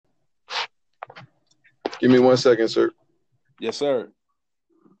Give me 1 second, sir. Yes, sir.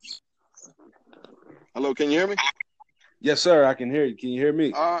 Hello, can you hear me? Yes, sir. I can hear you. Can you hear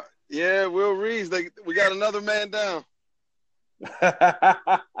me? Yeah, Will Reeves. We got another man down.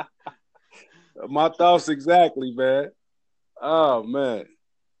 My thoughts exactly, man. Oh man,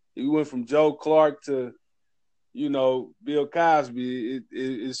 he went from Joe Clark to, Bill Cosby.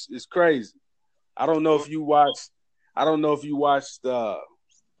 It's crazy. I don't know if you watched. I don't know if you watched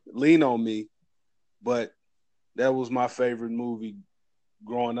Lean on Me, but that was my favorite movie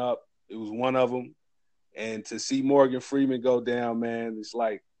growing up. It was one of them, and to see Morgan Freeman go down, man, it's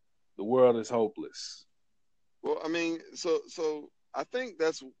like the world is hopeless. Well, I mean, so I think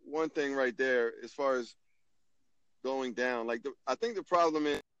that's one thing right there as far as going down. I think the problem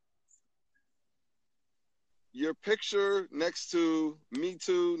is your picture next to Me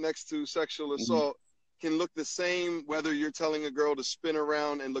Too, next to sexual assault, can look the same whether you're telling a girl to spin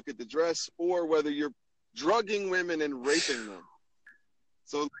around and look at the dress or whether you're drugging women and raping them.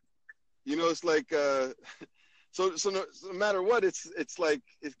 So, it's like, so no matter what, it's like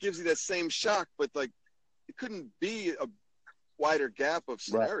it gives you that same shock, but like it couldn't be a wider gap of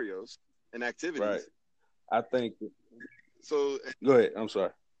scenarios and activities. Right. I think. So go ahead. I'm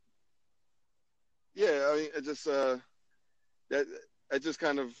sorry. Yeah, I mean, it just that just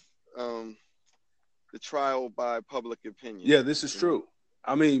kind of the trial by public opinion. Yeah, this is true.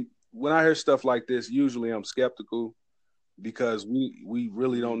 I mean, when I hear stuff like this, usually I'm skeptical because we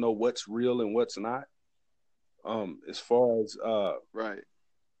really don't know what's real and what's not. As far as right,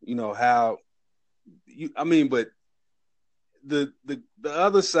 how but the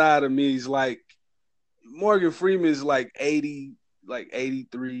other side of me is like Morgan Freeman is like 80, like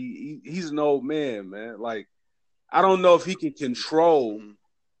 83. He's an old man. Like, I don't know if he can control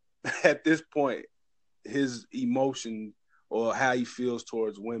at this point his emotion or how he feels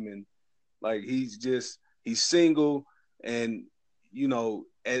towards women. Like, he's single, and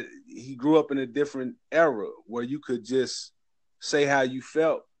he grew up in a different era where you could just say how you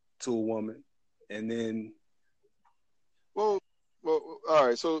felt to a woman, and then. Well, all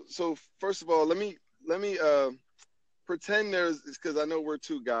right. So first of all, let me pretend because I know we're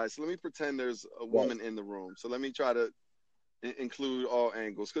two guys. So let me pretend there's a woman in the room. So let me try to include all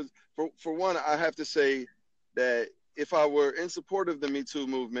angles. Because for one, I have to say that if I were in support of the Me Too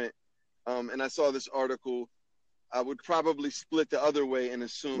movement, and I saw this article, I would probably split the other way and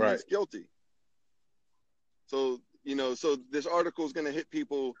assume he's guilty. So so this article is going to hit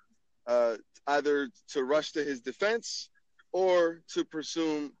people either to rush to his defense or to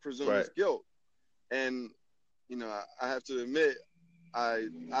presume his guilt. And I have to admit, I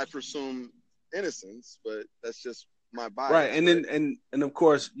presume innocence, but that's just my bias. Right, and then and of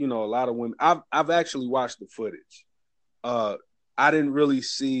course, a lot of women. I've actually watched the footage. I didn't really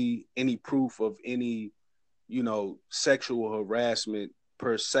see any proof of any, sexual harassment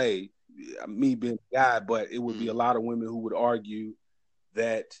per se. Me being a guy, but it would be a lot of women who would argue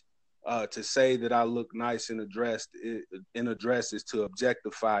that to say that I look nice in a dress is to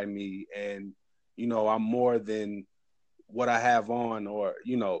objectify me, and I'm more than what I have on, or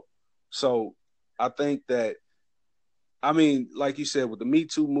So I think that, I mean, like you said, with the Me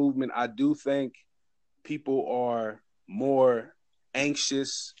Too movement, I do think people are more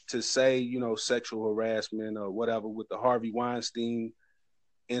anxious to say, sexual harassment or whatever with the Harvey Weinstein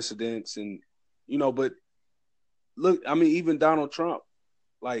incidents, and but look, I mean, even Donald Trump,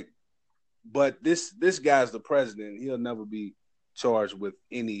 like, but this guy's the president. He'll never be charged with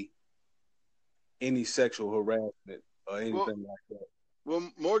any sexual harassment or anything like that. Well,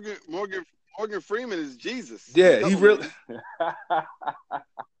 Morgan Freeman is Jesus. Yeah, he really.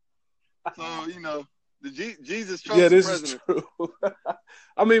 So Jesus Trump's yeah, this president. is true.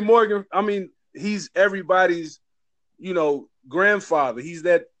 I mean, Morgan. I mean, he's everybody's, grandfather. He's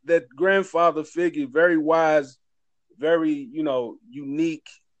that grandfather figure, very wise, very unique,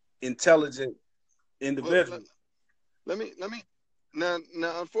 intelligent individual. Well, let me now.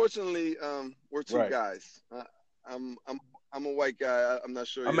 Unfortunately, we're two guys. I'm a white guy. I'm not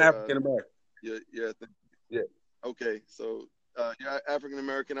sure. I'm African American. Yeah. Okay, so you're African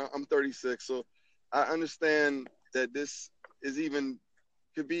American. I'm 36, so I understand that this is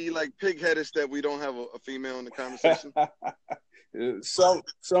could be like pig-headish that we don't have a female in the conversation.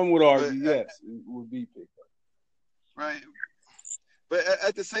 Some would argue, yes, it would be pig-headish. Right. But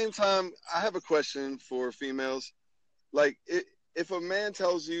at the same time, I have a question for females. Like, if a man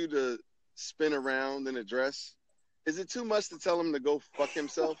tells you to spin around in a dress, is it too much to tell him to go fuck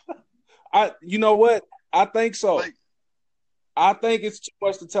himself? You know what? I think so. Like, I think it's too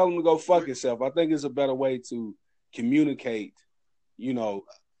much to tell him to go fuck himself. I think it's a better way to communicate, I know,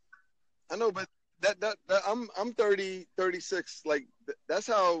 but I'm 30, 36. Like that's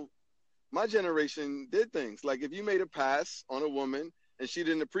how my generation did things. Like if you made a pass on a woman and she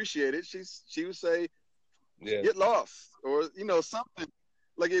didn't appreciate it, she would say, Yeah. get lost, or something.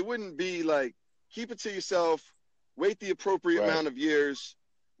 Like it wouldn't be like keep it to yourself, wait the appropriate Right. amount of years,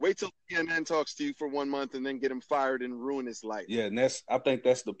 wait till CNN talks to you for 1 month and then get him fired and ruin his life. Yeah, and I think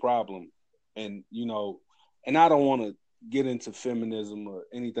that's the problem. And and I don't want to get into feminism or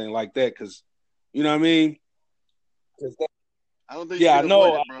anything like that because you know what I mean? I don't think you Yeah, I can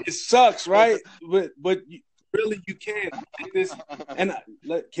avoid know it, bro. it sucks, right? but really you can't. And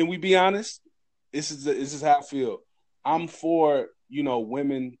can we be honest? This is how I feel. I'm for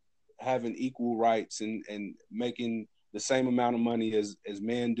women having equal rights and making the same amount of money as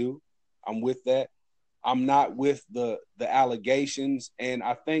men do. I'm with that. I'm not with the allegations, and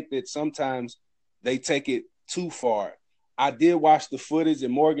I think that sometimes they take it too far. I did watch the footage,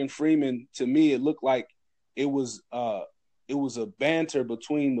 and Morgan Freeman, to me, it looked like it was a banter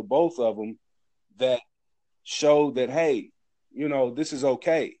between the both of them that showed that, hey, this is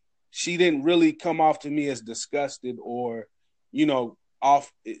okay. She didn't really come off to me as disgusted or,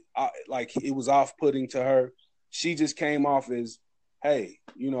 off like it was off-putting to her. She just came off as, hey,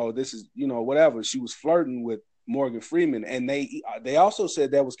 this is, whatever. She was flirting with Morgan Freeman, and they also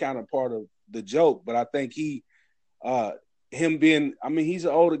said that was kind of part of the joke. But I think him being, I mean, he's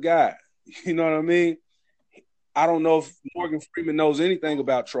an older guy. You know what I mean? I don't know if Morgan Freeman knows anything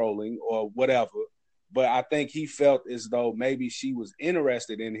about trolling or whatever, but I think he felt as though maybe she was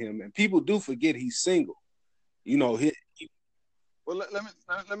interested in him. And people do forget he's single. Well,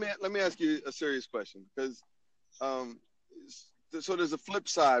 let me ask you a serious question because so there's a flip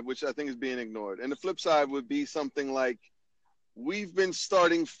side which I think is being ignored, and the flip side would be something like we've been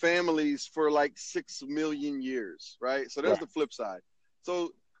starting families for like 6 million years, right? So there's the flip side.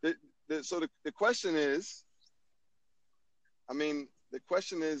 So the question is,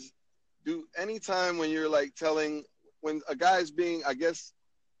 do anytime when you're like when a guy's being, I guess,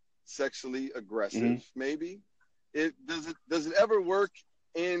 sexually aggressive, maybe does it ever work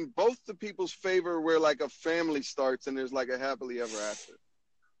in both the people's favor where like a family starts and there's like a happily ever after?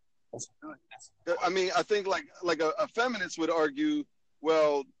 I mean, I think like a feminist would argue,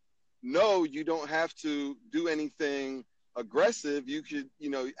 well, no, you don't have to do anything aggressive. You could,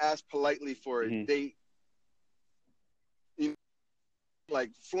 ask politely for a date,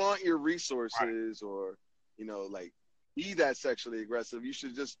 like flaunt your resources, or, like be that sexually aggressive. You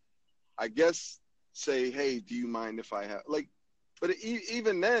should just, I guess, say, hey, do you mind if I have but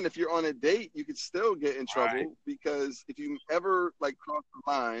even then, if you're on a date, you could still get in trouble because if you ever like cross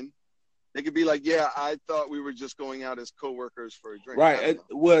the line, they could be like, yeah, I thought we were just going out as coworkers for a drink. Right.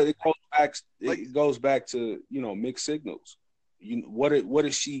 Well, it goes back to, mixed signals. What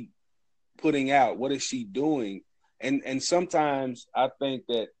is she putting out? What is she doing? And sometimes I think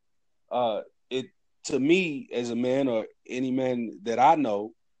that to me as a man or any man that I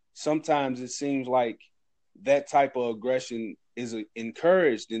know, sometimes it seems like that type of aggression is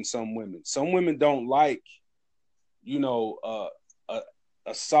encouraged in some women. Some women don't like,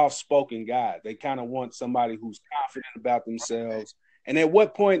 a soft-spoken guy. They kind of want somebody who's confident about themselves. And at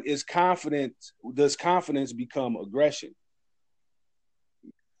what point does confidence become aggression?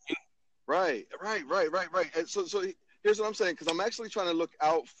 Right. And so here's what I'm saying, because I'm actually trying to look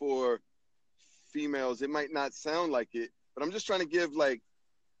out for females. It might not sound like it, but I'm just trying to give like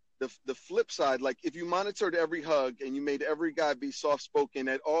the flip side. Like if you monitored every hug and you made every guy be soft-spoken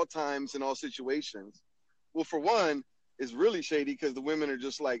at all times in all situations, well, for one, it's really shady because the women are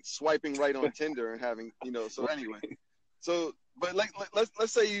just like swiping right on Tinder and having, so anyway. So, but like,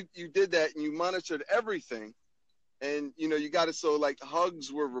 let's say you did that and you monitored everything, and, you got it. So like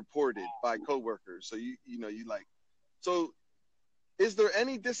hugs were reported by coworkers. So you like, so is there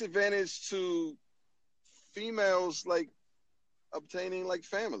any disadvantage to females like obtaining like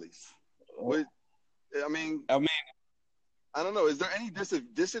families? I mean, I don't know. Is there any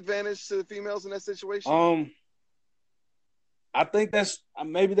disadvantage to the females in that situation? I think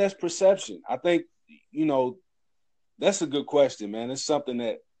maybe that's perception. I think, that's a good question, man. It's something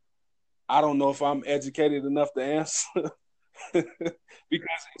that I don't know if I'm educated enough to answer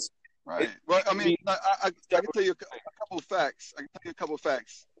because right. Well, I mean, I can tell you a couple of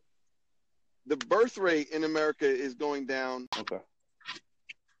facts. The birth rate in America is going down. Okay.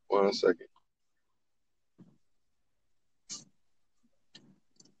 1 second.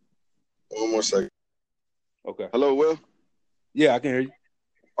 One more second. Okay. Hello, Will? Yeah, I can hear you.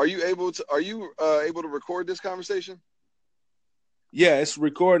 Are you able to record this conversation? Yeah, it's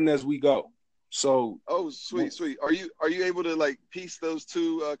recording as we go. So, Oh, sweet, sweet. Are you able to like piece those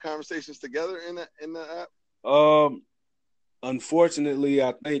two conversations together in the app? um, unfortunately,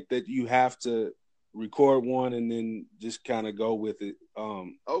 I think that you have to record one and then just kind of go with it.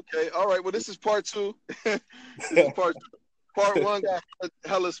 Okay, all right. Well, this is part two. This is part one got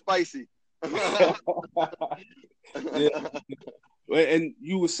hella spicy. Yeah, and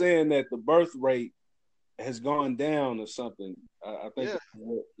you were saying that the birth rate has gone down or something. I think, Yeah,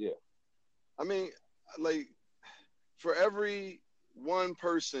 yeah, I mean, like for every one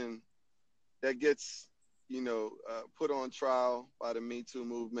person that gets, put on trial by the Me Too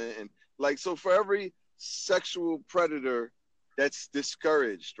movement, and like so for every sexual predator that's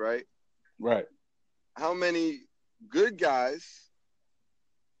discouraged, right? right, How many good guys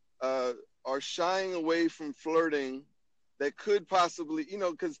uh, are shying away from flirting that could possibly,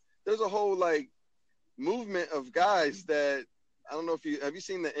 because there's a whole like movement of guys that I don't know if you have you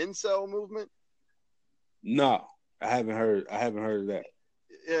seen the incel movement. no, I haven't heard of that.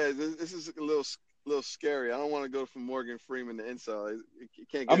 Yeah, this is a little scary. I don't want to go from Morgan Freeman to incel. It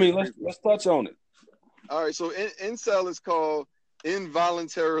can't I get any mean, creepier. let's touch on it. All right, so incel is called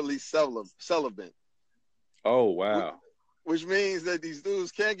involuntarily celibate, Oh which, wow. which means that these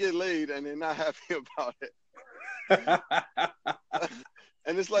dudes can't get laid and they're not happy about it.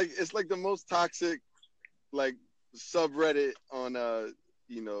 And it's like the most toxic like subreddit on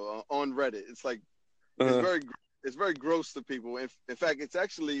on Reddit. It's like it's uh, very it's very gross to people. In fact, it's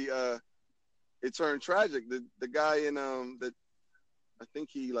actually it turned tragic. The guy in that I think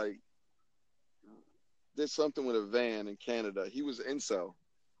he like did something with a van in Canada. He was incel.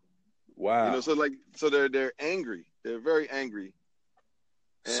 wow. So they're angry. They're very angry.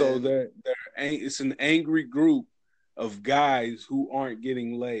 So And it's an angry group of guys who aren't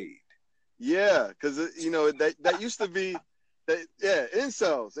getting laid. yeah, because that used to be that yeah,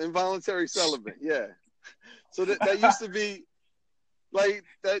 incels, involuntary celibate. Yeah. So that used to be like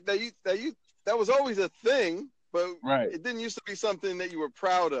that was always a thing, but Right, it didn't used to be something that you were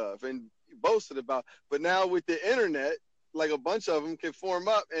proud of and boasted about. But now with the internet, like a bunch of them can form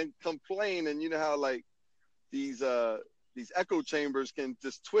up and complain, and you know how like these uh these echo chambers can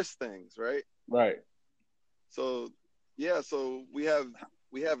just twist things, right? right. So yeah, so we have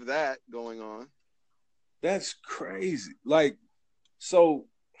that going on. That's crazy. Like, so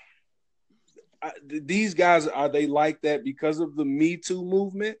these guys, are they like that because of the Me Too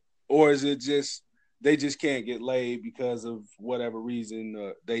movement, or is it just they just can't get laid because of whatever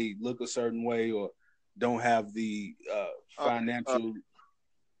reason? They look a certain way or don't have the Uh, uh, financial I'm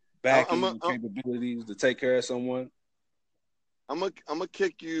backing a, and capabilities to take care of someone. I'm a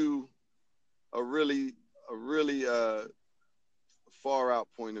kick you a really far out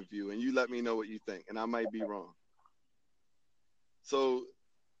point of view, and you let me know what you think, and I might be wrong. So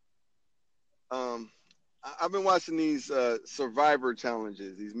um, I've been watching these Survivor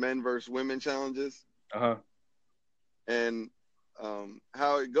challenges, these men versus women challenges, Uh huh. and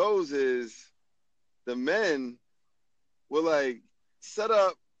how it goes is the men will like set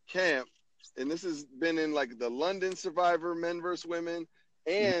up camp, and this has been in like the London Survivor men versus women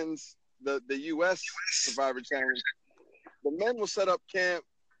and the U.S. Survivor challenge. The men will set up camp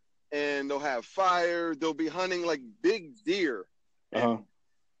and they'll have fire. They'll be hunting like big deer, Uh huh.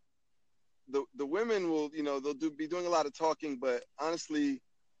 and the women will be doing a lot of talking, but honestly,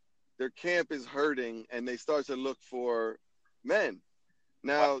 their camp is hurting, and they start to look for men.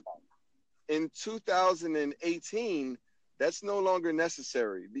 Now, in 2018, that's no longer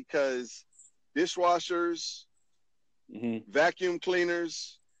necessary because dishwashers, Mm-hmm. vacuum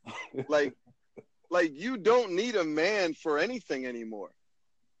cleaners, like you don't need a man for anything anymore.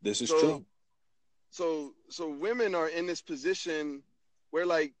 This is So true. so women are in this position where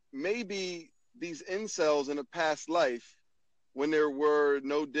like maybe these incels in a past life when there were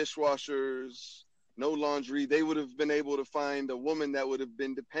no dishwashers, no laundry, they would have been able to find a woman that would have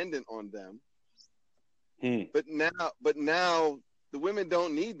been dependent on them. Hmm. But now the women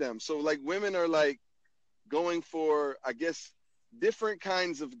don't need them. So like women are like going for, I guess, different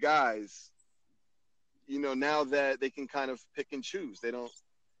kinds of guys, now that they can kind of pick and choose. They don't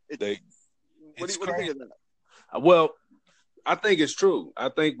it They what do it's you what do you crazy. think of that? Well, I think it's true. I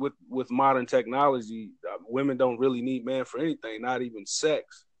think with modern technology, women don't really need men for anything, not even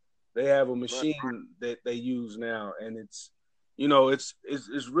sex. They have a Right. machine that they use now, and it's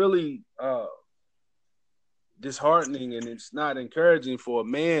really disheartening, and it's not encouraging for a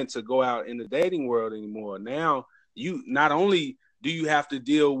man to go out in the dating world anymore. Now, you not only do you have to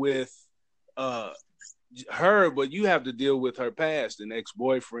deal with uh, her, but you have to deal with her past and ex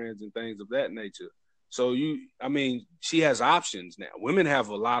boyfriends and things of that nature. So I mean, she has options now. Women have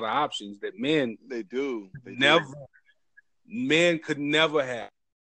a lot of options that men They do. men could never have.